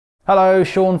Hello,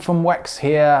 Shawn from Wex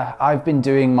here. I've been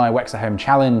doing my Wex at Home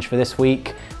challenge for this week,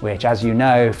 which, as you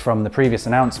know from the previous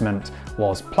announcement,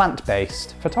 was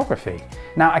plant-based photography.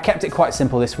 Now, I kept it quite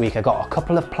simple this week. I got a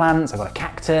couple of plants, I got a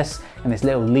cactus, and this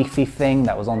little leafy thing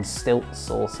that was on stilts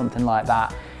or something like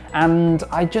that. And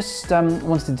I just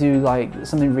wanted to do like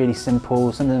something really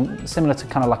simple, something similar to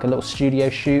kind of like a little studio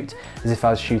shoot, as if I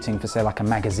was shooting for, say, like a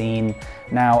magazine.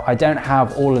 Now, I don't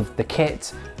have all of the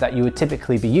kit that you would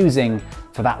typically be using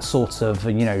for that sort of,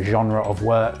 genre of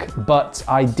work, but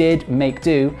I did make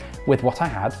do with what I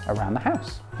had around the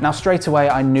house. Now, straight away,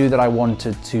 I knew that I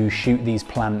wanted to shoot these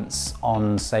plants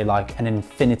on, say, like an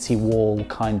infinity wall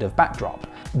kind of backdrop.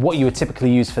 What you would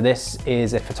typically use for this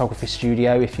is a photography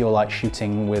studio if you're like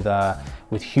shooting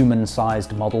with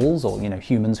human-sized models, or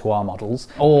humans who are models.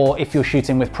 Or if you're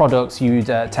shooting with products, you'd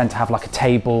tend to have like a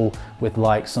table with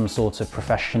like some sort of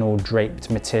professional draped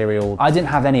material. I didn't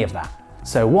have any of that.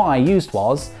 So what I used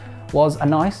was a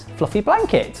nice fluffy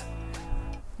blanket.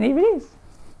 Here it is.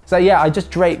 So yeah, I just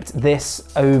draped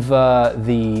this over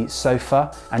the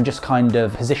sofa and just kind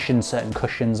of positioned certain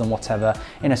cushions and whatever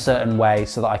in a certain way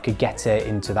so that I could get it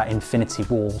into that infinity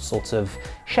wall sort of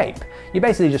shape. You're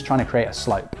basically just trying to create a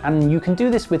slope, and you can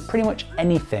do this with pretty much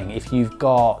anything. If you've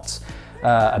got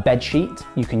a bed sheet,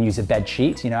 you can use a bed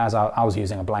sheet, as I was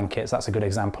using a blanket, so that's a good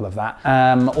example of that.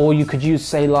 Or you could use,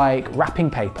 say, like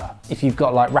wrapping paper. If you've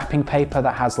got like wrapping paper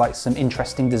that has like some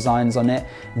interesting designs on it,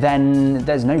 then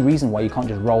there's no reason why you can't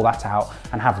just roll that out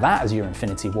and have that as your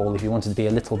infinity wall if you wanted to be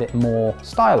a little bit more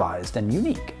stylized and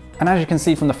unique. And as you can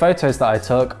see from the photos that I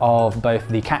took of both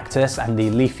the cactus and the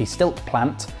leafy stilt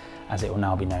plant, as it will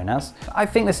now be known as, I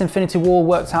think this infinity wall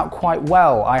worked out quite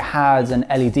well. I had an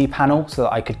LED panel so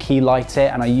that I could key light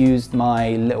it, and I used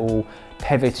my little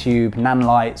PivoTube nan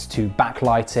lights to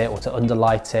backlight it or to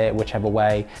underlight it, whichever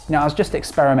way. I was just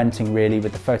experimenting really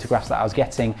with the photographs that I was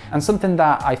getting, and something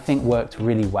that I think worked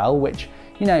really well, which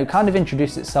kind of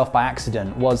introduced itself by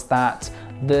accident, was that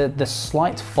the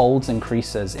slight folds and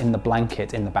creases in the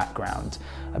blanket in the background,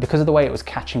 because of the way it was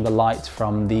catching the light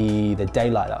from the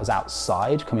daylight that was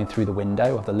outside coming through the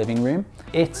window of the living room,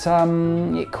 it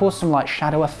caused some like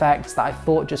shadow effects that I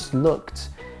thought just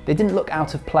they didn't look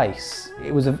out of place.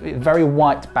 It was a very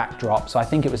white backdrop, so I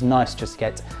think it was nice just to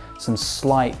get some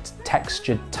slight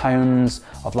textured tones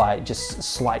of like just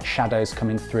slight shadows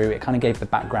coming through. It kind of gave the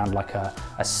background like a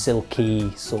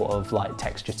silky sort of like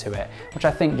texture to it, which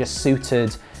I think just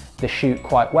suited the shoot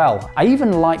quite well. I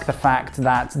even like the fact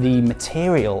that the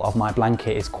material of my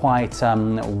blanket is quite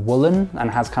woolen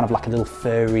and has kind of like a little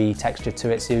furry texture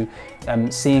to it. So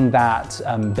seeing that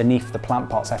beneath the plant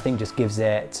pots, I think just gives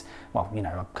it, well,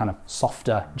 a kind of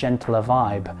softer, gentler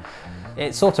vibe.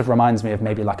 It sort of reminds me of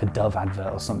maybe like a Dove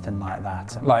advert or something like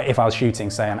that. Like if I was shooting,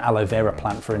 say, an aloe vera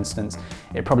plant, for instance,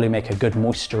 it'd probably make a good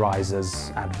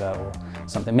moisturizers advert or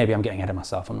something. Maybe I'm getting ahead of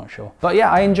myself, I'm not sure. But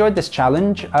yeah, I enjoyed this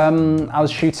challenge. I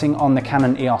was shooting on the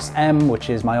Canon EOS M, which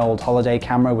is my old holiday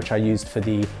camera, which I used for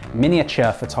the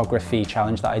miniature photography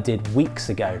challenge that I did weeks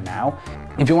ago now.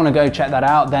 If you want to go check that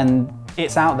out, then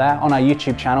it's out there on our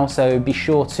YouTube channel, so be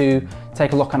sure to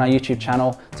take a look on our YouTube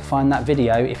channel to find that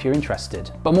video if you're interested.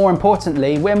 But more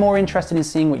importantly, we're more interested in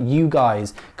seeing what you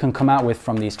guys can come out with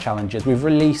from these challenges. We've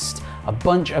released a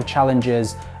bunch of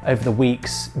challenges over the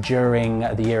weeks during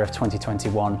the year of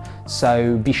 2021,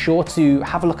 so be sure to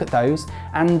have a look at those.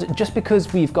 And just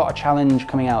because we've got a challenge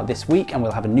coming out this week and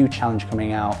we'll have a new challenge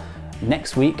coming out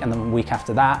next week and the week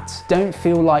after that, don't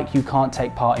feel like you can't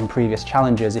take part in previous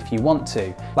challenges if you want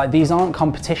to. Like, these aren't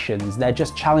competitions, they're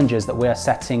just challenges that we're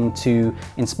setting to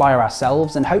inspire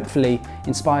ourselves and hopefully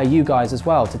inspire you guys as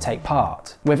well to take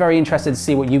part. We're very interested to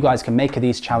see what you guys can make of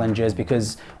these challenges,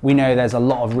 because we know there's a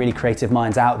lot of really creative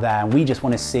minds out there, and we just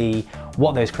want to see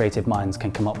what those creative minds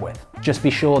can come up with. Just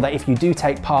be sure that if you do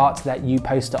take part, that you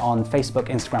post it on Facebook,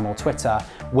 Instagram or Twitter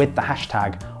with the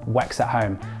hashtag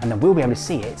WexAtHome, and then we'll be able to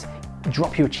see it.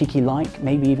 Drop you a cheeky like,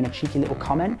 maybe even a cheeky little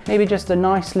comment, maybe just a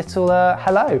nice little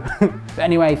hello. But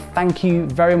anyway, thank you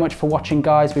very much for watching,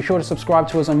 guys. Be sure to subscribe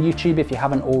to us on YouTube if you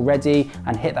haven't already,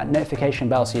 and hit that notification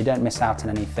bell so you don't miss out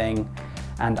on anything.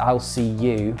 And I'll see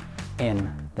you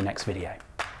in the next video.